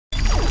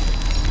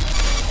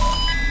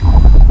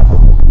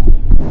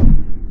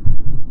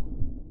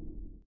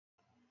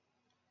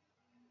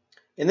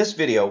In this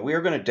video, we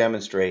are going to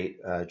demonstrate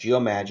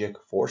Geomagic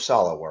for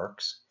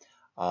Solidworks.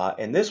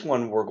 In this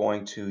one, we're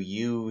going to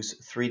use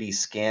 3D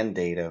scan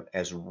data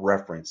as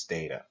reference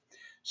data.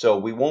 So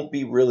we won't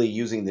be really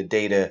using the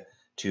data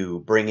to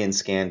bring in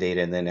scan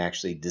data and then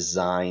actually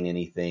design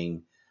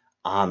anything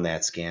on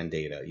that scan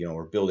data.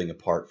 We're building a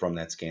part from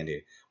that scan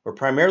data. We're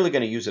primarily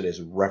going to use it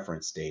as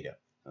reference data.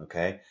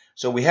 Okay,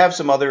 so we have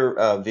some other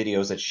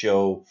videos that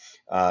show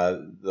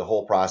the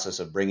whole process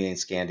of bringing in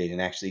scan data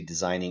and actually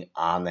designing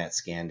on that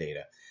scan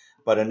data.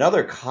 But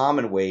another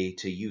common way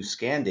to use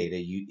scan data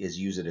is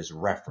use it as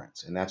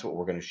reference, and that's what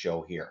we're going to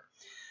show here.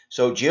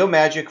 So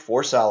Geomagic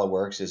for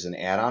SolidWorks is an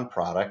add-on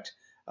product,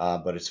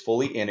 but it's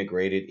fully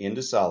integrated into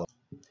SolidWorks.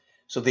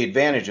 So the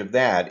advantage of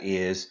that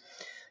is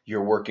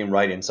you're working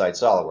right inside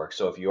SolidWorks.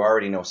 So if you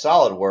already know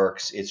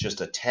SolidWorks, it's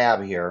just a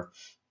tab here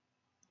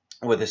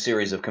with a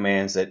series of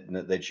commands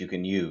that you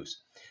can use.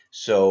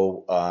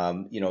 So,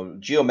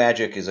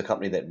 Geomagic is a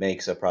company that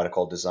makes a product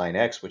called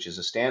DesignX, which is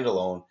a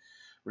standalone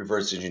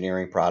reverse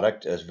engineering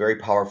product. It's a very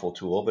powerful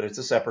tool, but it's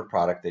a separate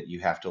product that you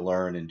have to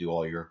learn and do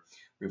all your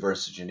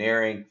reverse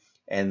engineering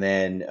and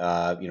then,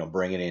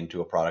 bring it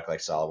into a product like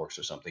SolidWorks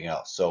or something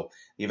else. So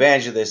the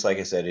advantage of this, like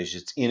I said, is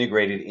it's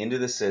integrated into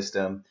the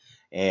system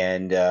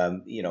and,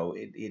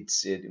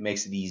 it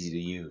makes it easy to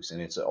use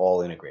and it's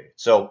all integrated.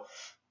 So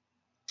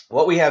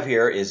what we have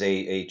here is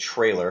a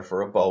trailer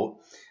for a boat,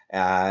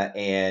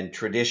 and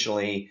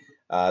traditionally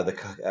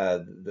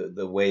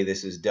the way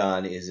this is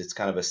done is it's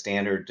kind of a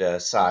standard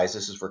size.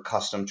 This is for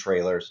custom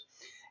trailers,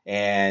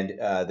 and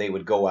they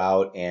would go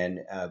out and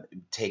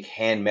take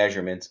hand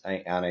measurements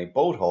on a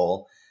boat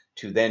hull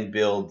to then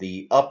build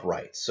the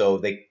uprights. So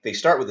they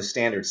start with a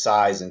standard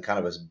size and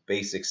kind of a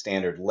basic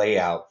standard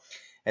layout,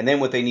 and then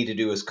what they need to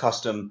do is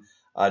custom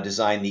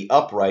design the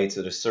uprights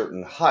at a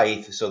certain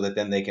height so that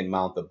then they can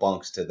mount the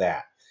bunks to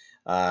that.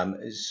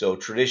 So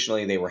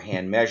traditionally they were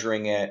hand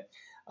measuring it.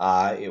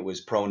 It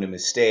was prone to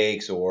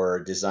mistakes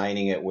or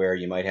designing it where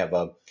you might have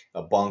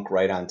a bunk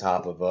right on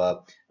top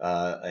of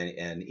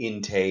an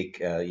intake,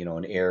 a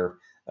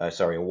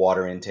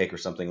water intake or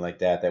something like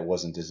that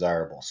wasn't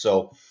desirable.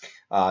 So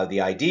the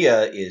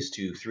idea is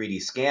to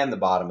 3D scan the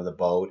bottom of the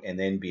boat and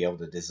then be able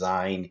to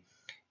design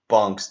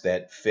bunks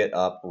that fit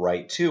up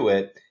right to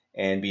it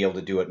and be able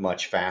to do it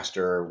much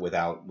faster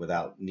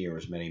without near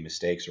as many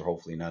mistakes, or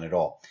hopefully none at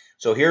all.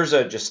 So here's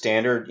a just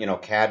standard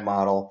CAD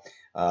model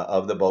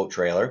of the boat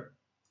trailer,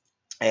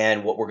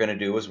 and what we're going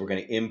to do is we're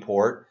going to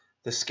import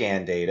the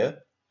scan data.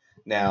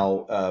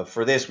 Now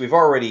for this, we've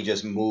already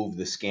just moved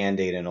the scan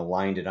data and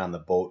aligned it on the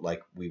boat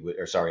like we would,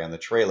 on the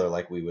trailer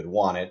like we would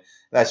want it.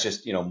 That's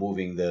just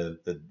moving the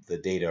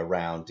data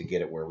around to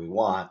get it where we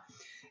want.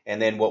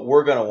 And then what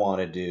we're going to want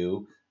to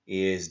do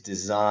is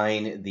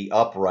design the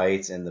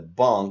uprights and the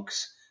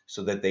bunks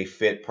so that they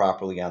fit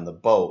properly on the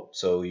boat.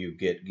 So you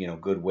get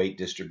good weight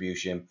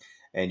distribution,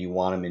 and you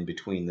want them in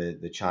between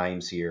the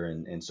chimes here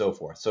and so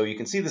forth. So you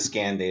can see the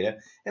scan data,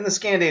 and the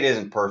scan data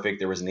isn't perfect.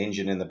 There was an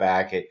engine in the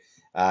back. It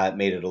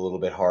made it a little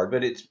bit hard,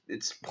 but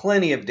it's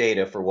plenty of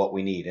data for what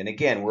we need. And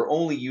again, we're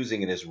only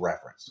using it as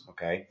reference.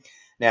 Okay.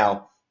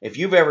 Now, if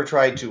you've ever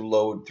tried to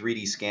load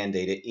 3D scan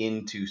data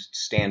into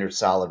standard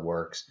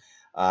SolidWorks,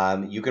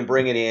 you can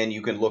bring it in,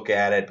 you can look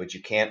at it, but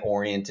you can't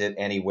orient it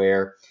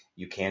anywhere.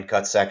 You can't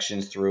cut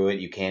sections through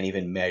it. You can't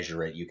even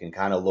measure it. You can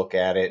kind of look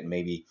at it and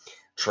maybe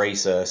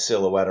trace a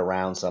silhouette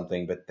around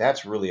something, but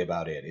that's really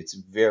about it. It's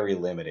very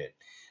limited.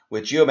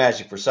 With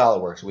Geomagic for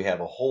SolidWorks, we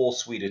have a whole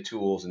suite of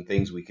tools and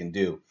things we can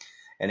do.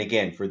 And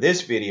again, for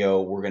this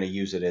video, we're going to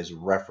use it as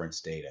reference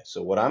data.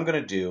 So what I'm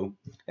going to do,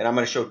 and I'm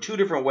going to show two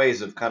different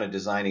ways of kind of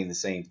designing the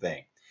same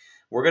thing.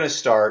 We're going to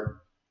start,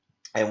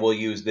 and we'll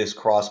use this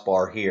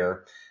crossbar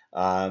here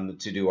to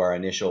do our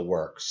initial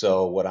work.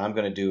 So what I'm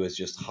going to do is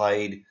just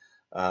hide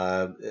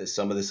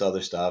some of this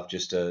other stuff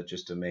just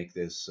to make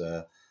this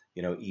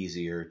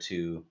easier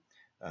to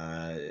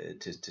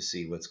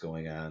see what's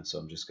going on. So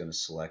I'm just going to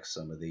select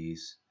some of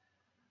these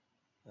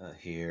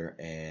here,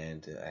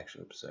 and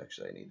actually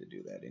I need to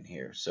do that in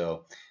here.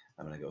 So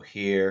I'm going to go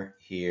here,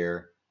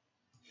 here,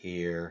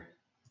 here,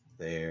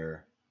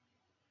 there.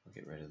 I'll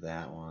get rid of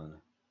that one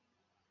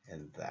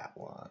and that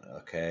one.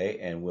 Okay,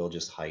 and we'll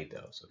just hide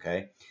those.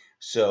 Okay.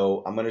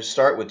 So I'm going to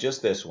start with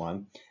just this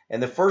one.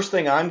 And the first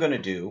thing I'm going to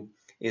do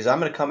is I'm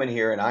going to come in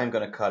here and I'm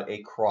going to cut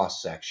a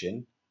cross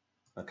section.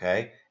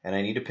 Okay. And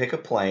I need to pick a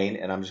plane,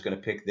 and I'm just going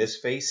to pick this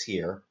face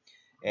here.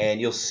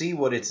 And you'll see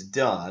what it's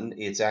done.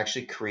 It's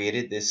actually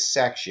created this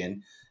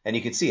section, and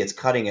you can see it's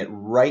cutting it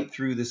right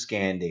through the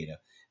scan data.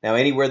 Now,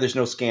 anywhere there's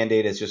no scan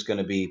data, it's just going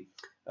to be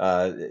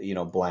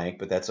blank,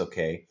 but that's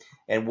okay.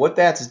 And what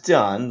that's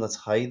done, let's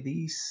hide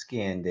the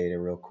scan data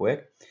real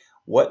quick.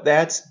 What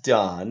that's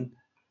done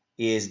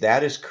is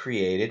that has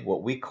created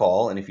what we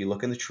call, and if you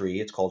look in the tree,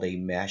 it's called a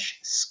mesh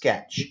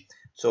sketch.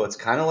 So it's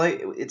kind of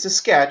like, it's a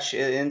sketch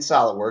in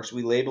SolidWorks.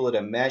 We label it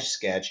a mesh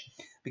sketch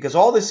because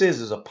all this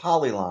is a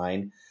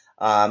polyline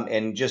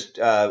and just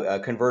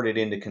converted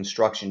into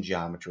construction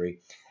geometry.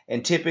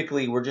 And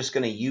typically, we're just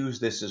going to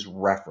use this as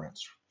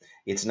reference.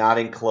 It's not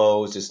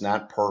enclosed. It's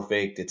not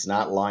perfect. It's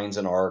not lines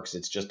and arcs.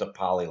 It's just a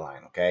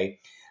polyline, okay?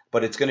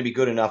 But it's going to be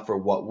good enough for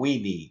what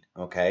we need,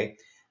 okay?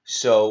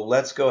 So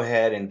let's go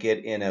ahead and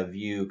get in a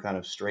view kind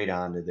of straight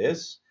onto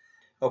this.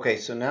 Okay,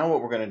 so now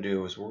what we're going to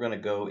do is we're going to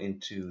go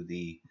into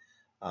the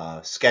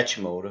sketch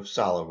mode of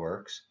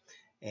Solidworks.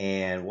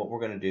 And what we're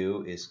going to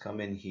do is come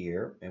in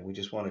here, and we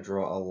just want to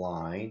draw a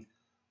line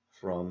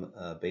from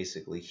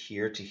basically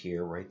here to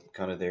here, right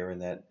kind of there in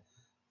that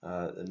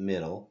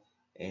middle.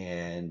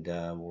 And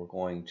we're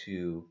going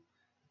to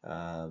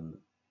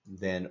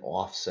then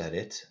offset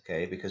it,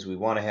 okay, because we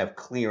want to have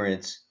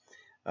clearance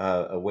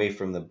away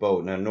from the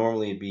boat. Now,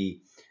 normally it'd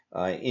be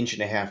 1.5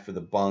 inches for the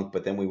bunk,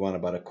 but then we want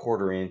about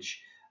 1/4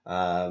 inch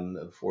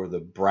for the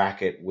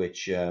bracket,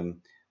 which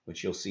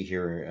you'll see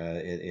here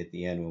at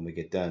the end when we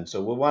get done.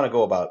 So we'll want to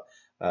go about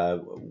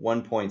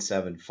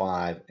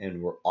 1.75,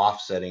 and we're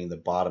offsetting the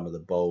bottom of the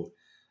boat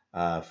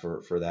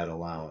for that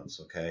allowance,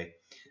 okay?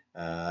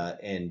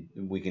 And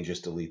we can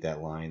just delete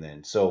that line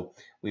then. So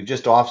we've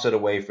just offset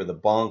away for the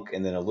bunk,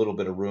 and then a little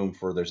bit of room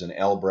for, there's an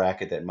L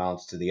bracket that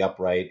mounts to the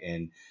upright,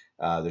 and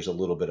there's a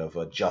little bit of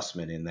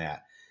adjustment in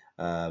that.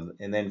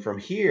 And then from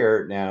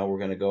here, now we're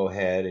going to go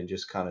ahead and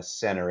just kind of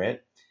center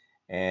it,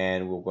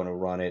 and we're going to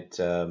run it,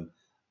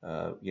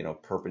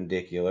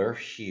 perpendicular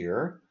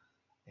here,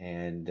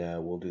 and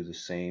we'll do the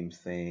same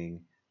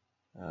thing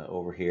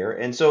over here.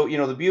 And so,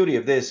 the beauty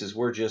of this is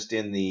we're just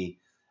in the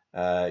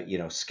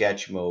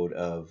sketch mode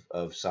of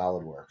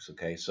SolidWorks.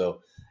 Okay,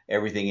 so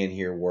everything in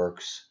here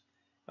works,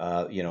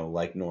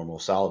 like normal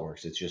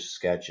SolidWorks. It's just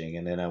sketching,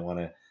 and then I want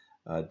to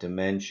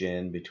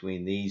dimension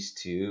between these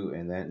two,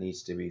 and that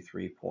needs to be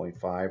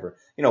 3.5 or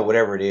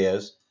whatever it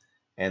is,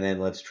 and then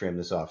let's trim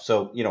this off.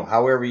 So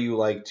however you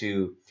like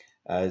to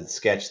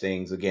sketch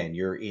things. Again,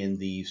 you're in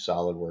the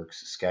SolidWorks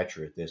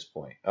sketcher at this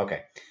point.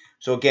 Okay,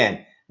 so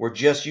again, we're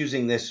just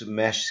using this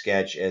mesh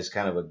sketch as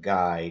kind of a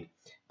guide,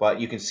 but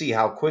you can see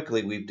how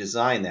quickly we've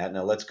designed that.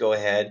 Now let's go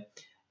ahead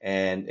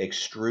and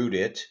extrude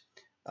it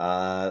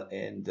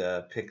and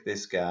pick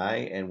this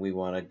guy, and we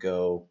want to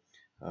go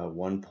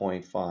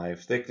 1.5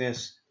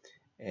 thickness,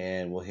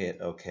 and we'll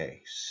hit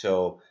OK.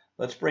 So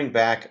let's bring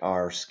back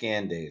our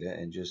scan data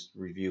and just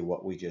review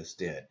what we just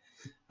did.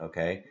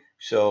 Okay,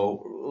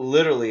 so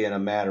literally in a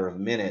matter of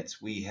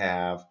minutes, we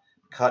have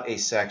cut a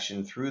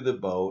section through the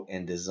boat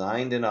and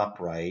designed an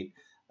upright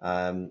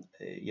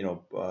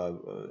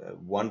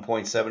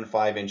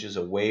 1.75 inches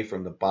away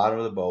from the bottom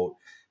of the boat,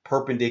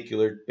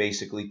 perpendicular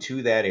basically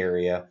to that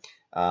area,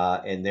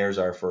 and there's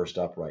our first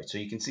upright. So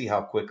you can see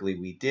how quickly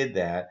we did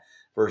that,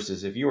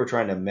 versus if you were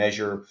trying to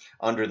measure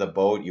under the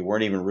boat, you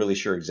weren't even really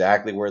sure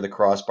exactly where the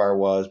crossbar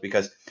was,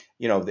 because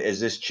as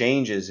this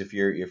changes, if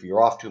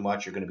you're off too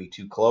much, you're going to be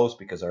too close,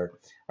 because our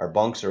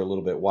bunks are a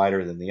little bit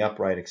wider than the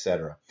upright,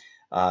 etc.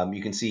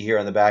 You can see here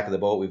on the back of the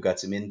boat, we've got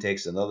some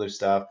intakes and other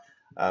stuff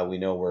we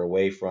know we're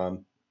away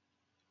from.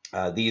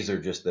 These are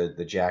just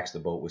the jacks the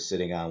boat was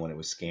sitting on when it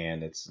was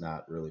scanned. It's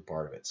not really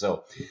part of it.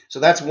 So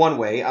that's one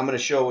way. I'm going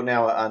to show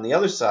now on the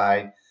other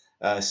side,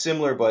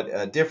 similar but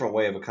a different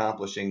way of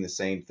accomplishing the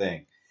same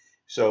thing.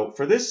 So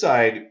for this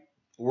side,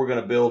 we're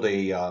going to build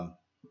a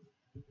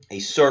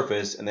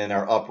surface, and then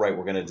our upright,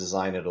 we're going to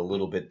design it a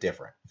little bit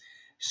different.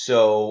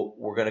 So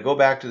we're going to go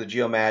back to the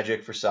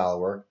Geomagic for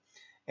SolidWorks,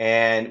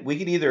 and we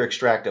can either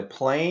extract a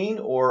plane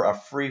or a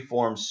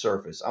freeform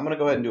surface. I'm going to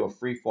go ahead and do a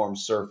freeform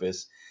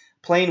surface.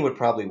 Plane would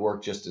probably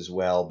work just as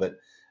well, but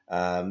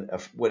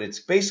what it's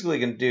basically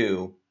going to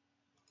do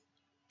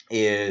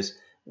is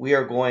we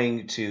are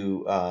going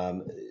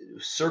to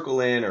circle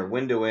in or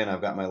window in.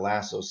 I've got my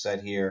lasso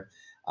set here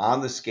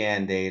on the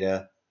scan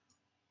data,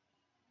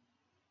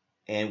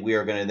 and we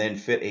are going to then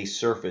fit a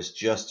surface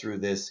just through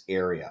this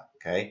area.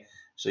 Okay,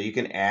 so you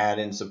can add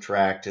and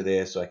subtract to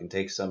this, so I can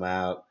take some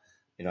out,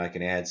 I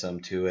can add some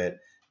to it,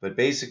 but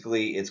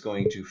basically it's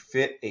going to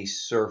fit a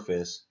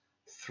surface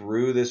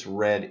through this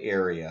red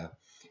area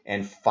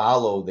and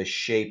follow the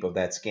shape of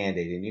that scan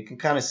data, and you can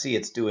kind of see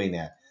it's doing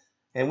that.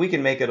 And we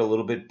can make it a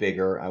little bit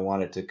bigger. I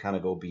want it to kind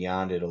of go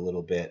beyond it a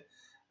little bit,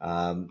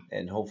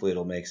 and hopefully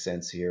it'll make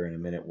sense here in a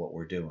minute what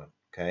we're doing.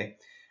 Okay,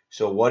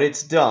 so what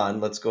it's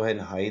done, let's go ahead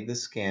and hide the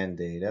scan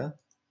data.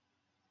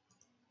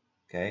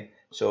 Okay,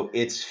 so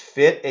it's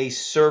fit a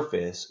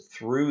surface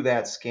through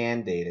that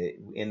scan data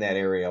in that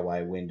area while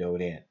I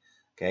windowed in.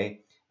 Okay,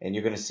 and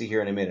you're going to see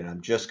here in a minute,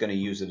 I'm just going to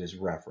use it as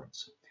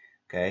reference.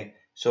 Okay,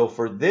 so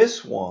for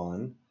this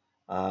one,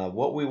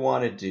 what we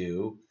want to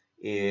do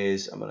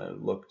is, I'm going to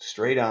look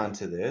straight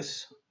onto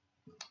this,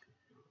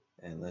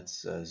 and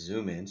let's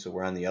zoom in. So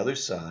we're on the other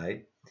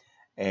side,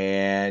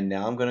 and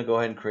now I'm going to go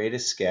ahead and create a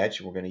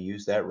sketch. We're going to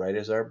use that right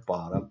as our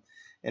bottom.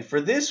 And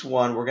for this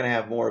one, we're going to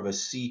have more of a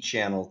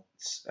C-channel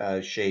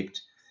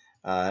shaped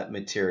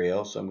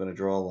material. So I'm going to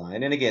draw a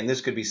line. And again, this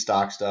could be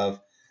stock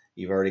stuff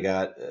you've already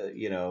got,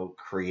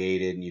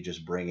 created, and you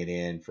just bring it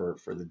in for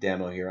the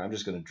demo here. I'm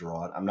just going to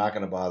draw it. I'm not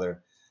going to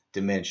bother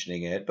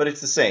dimensioning it, but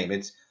it's the same.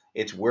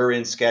 It's we're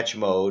in sketch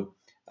mode,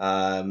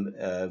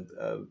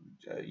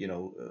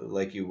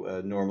 like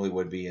you normally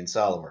would be in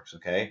SolidWorks.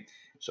 Okay,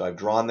 so I've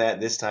drawn that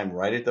this time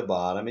right at the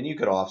bottom, and you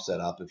could offset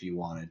up if you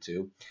wanted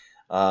to.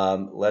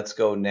 Let's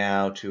go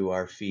now to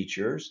our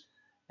features,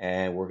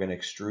 and we're going to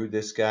extrude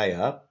this guy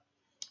up.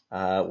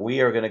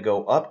 We are going to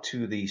go up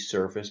to the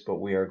surface, but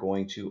we are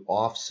going to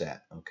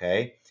offset,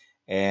 okay?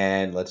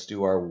 And let's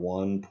do our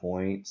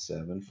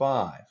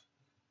 1.75,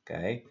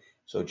 okay?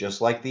 So just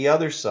like the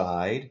other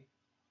side,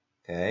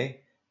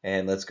 okay?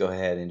 And let's go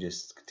ahead and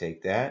just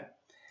take that.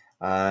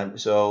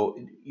 So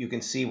you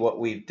can see what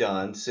we've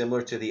done,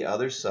 similar to the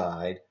other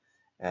side.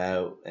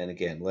 And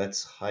again,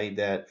 let's hide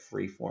that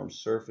freeform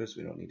surface.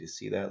 We don't need to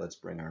see that. Let's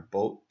bring our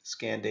boat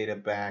scan data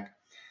back,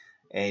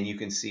 and you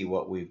can see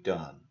what we've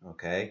done,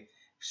 okay?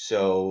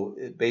 So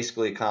it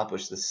basically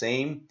accomplished the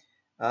same,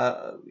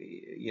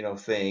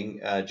 thing,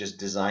 just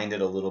designed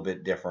it a little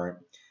bit different.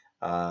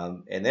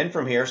 And then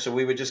from here, so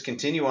we would just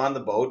continue on the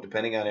boat,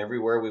 depending on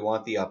everywhere we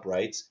want the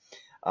uprights,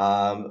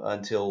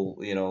 until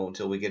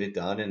we get it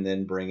done, and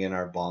then bring in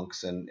our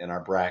bunks and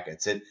our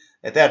brackets.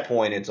 At that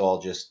point, it's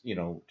all just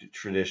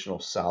traditional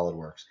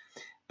SolidWorks.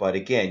 But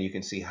again, you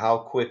can see how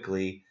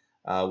quickly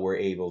we're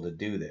able to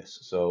do this.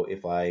 So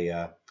if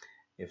I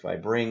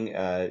bring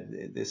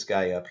this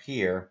guy up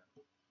here,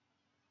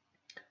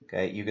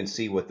 okay, you can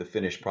see what the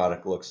finished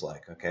product looks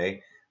like,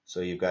 okay?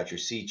 So you've got your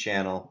C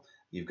channel,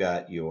 you've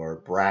got your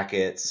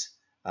brackets,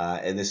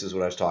 and this is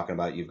what I was talking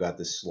about. You've got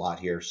this slot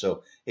here.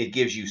 So it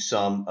gives you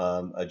some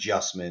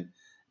adjustment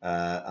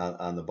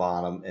on the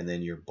bottom, and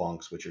then your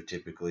bunks, which are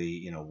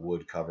typically,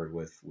 wood covered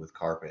with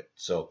carpet.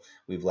 So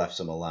we've left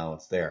some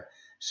allowance there.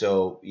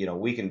 So,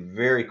 we can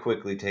very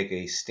quickly take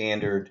a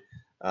standard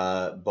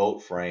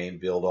boat frame,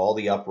 build all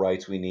the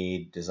uprights we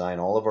need, design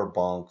all of our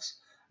bunks,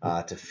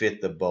 to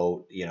fit the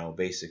boat,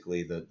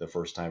 basically the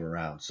first time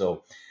around.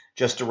 So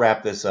just to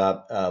wrap this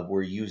up,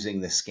 we're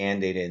using the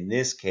scan data in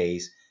this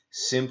case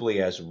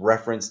simply as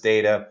reference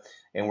data,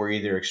 and we're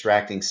either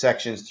extracting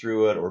sections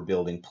through it or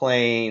building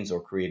planes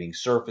or creating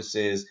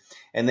surfaces,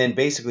 and then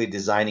basically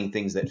designing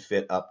things that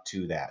fit up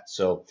to that.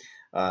 So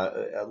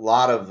a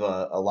lot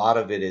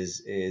of it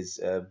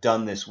is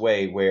done this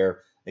way,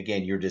 where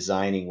again, you're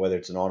designing, whether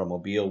it's an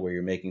automobile where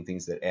you're making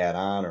things that add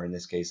on, or in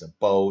this case a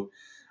boat.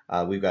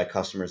 We've got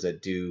customers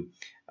that do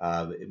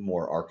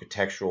more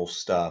architectural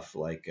stuff,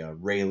 like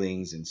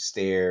railings and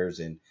stairs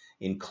and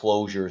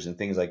enclosures and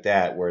things like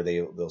that, where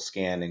they'll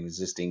scan an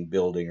existing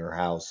building or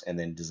house and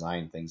then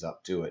design things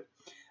up to it,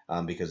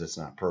 because it's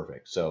not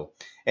perfect. So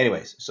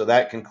anyways, so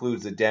that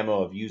concludes the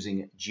demo of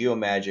using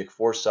Geomagic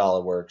for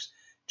SolidWorks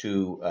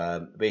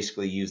to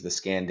basically use the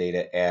scan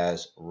data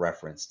as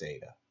reference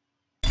data.